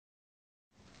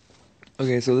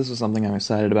Okay, so this is something I'm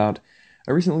excited about.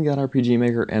 I recently got RPG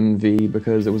Maker MV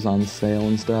because it was on sale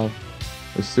and stuff.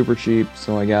 It was super cheap,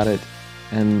 so I got it.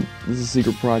 And this is a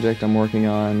secret project I'm working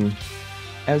on.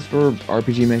 As for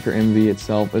RPG Maker MV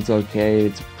itself, it's okay.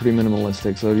 It's pretty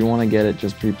minimalistic, so if you want to get it,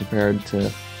 just be prepared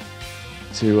to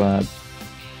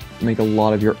make a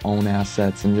lot of your own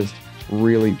assets and just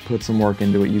really put some work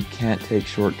into it. You can't take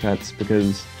shortcuts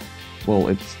because, well,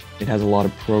 it has a lot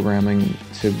of programming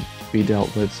to be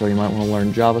dealt with, so you might want to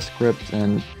learn JavaScript,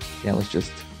 and yeah, let's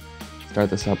just start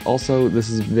this up. Also, this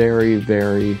is very,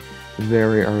 very,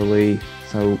 very early,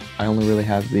 so I only really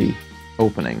have the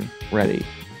opening ready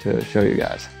to show you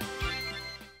guys.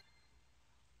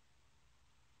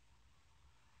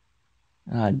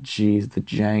 Ah, jeez, the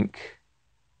jank.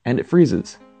 And it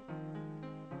freezes.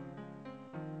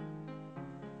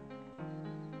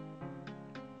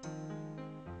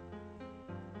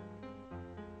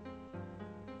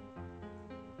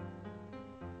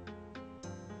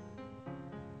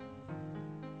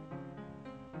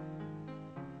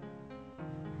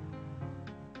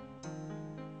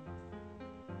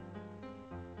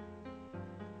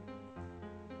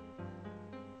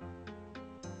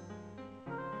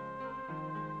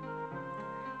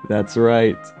 That's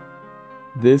right.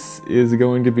 This is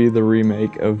going to be the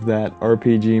remake of that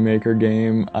RPG Maker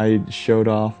game I showed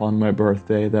off on my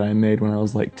birthday that I made when I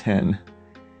was like 10.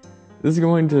 This is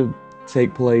going to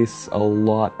take place a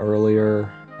lot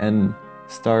earlier and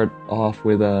start off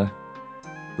with I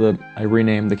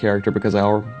renamed the character because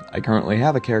I currently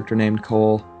have a character named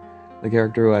Cole. The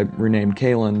character who I renamed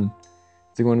Kalen.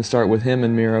 It's going to start with him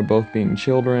and Mira both being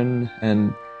children,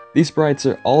 and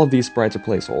all of these sprites are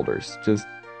placeholders.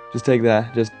 Just take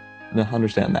that, just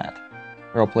understand that.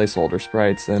 They're all placeholder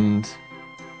sprites, and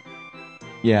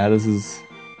yeah, this is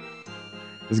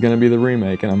gonna be the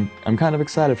remake, and I'm kind of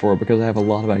excited for it because I have a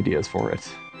lot of ideas for it.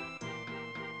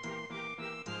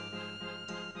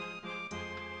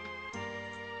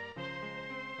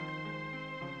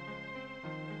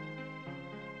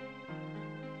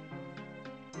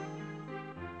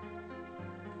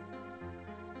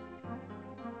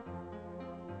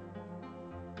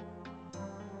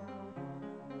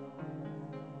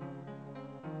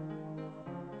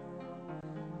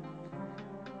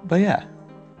 But yeah,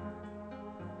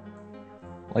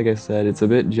 like I said, it's a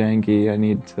bit janky. I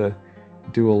need to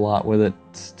do a lot with it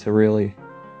to really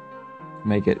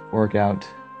make it work out.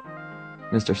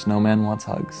 Mr. Snowman wants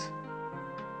hugs.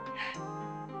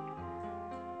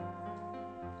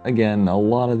 Again, a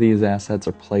lot of these assets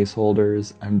are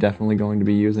placeholders. I'm definitely going to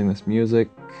be using this music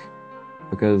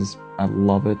because I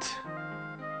love it.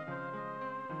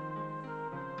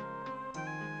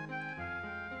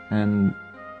 And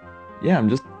yeah, I'm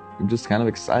just kind of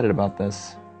excited about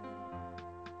this.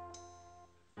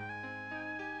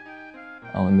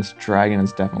 Oh, and this dragon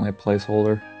is definitely a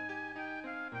placeholder.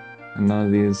 And none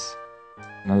of these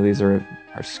are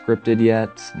scripted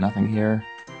yet. Nothing here.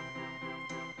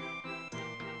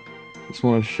 Just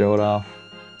want to show it off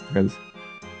because,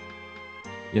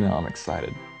 you know, I'm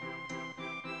excited.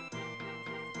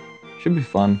 Should be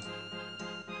fun.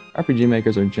 RPG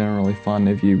makers are generally fun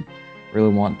if you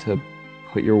really want to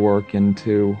put your work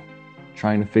into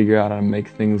trying to figure out how to make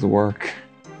things work.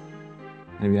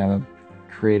 And if you have a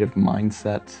creative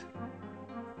mindset,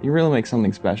 you really make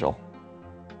something special.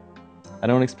 I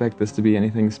don't expect this to be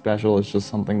anything special, it's just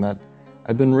something that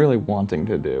I've been really wanting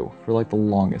to do for like the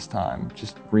longest time.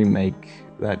 Just remake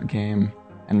that game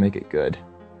and make it good.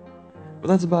 But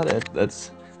that's about it. That's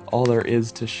all there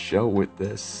is to show with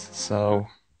this. So,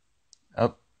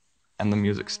 and the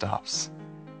music stops.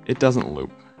 It doesn't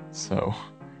loop, so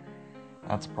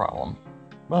that's a problem.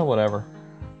 But whatever.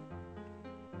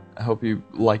 I hope you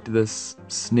liked this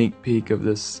sneak peek of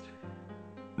this.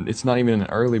 It's not even an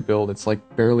early build, it's like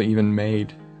barely even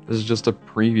made. This is just a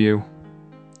preview.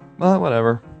 But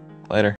whatever. Later.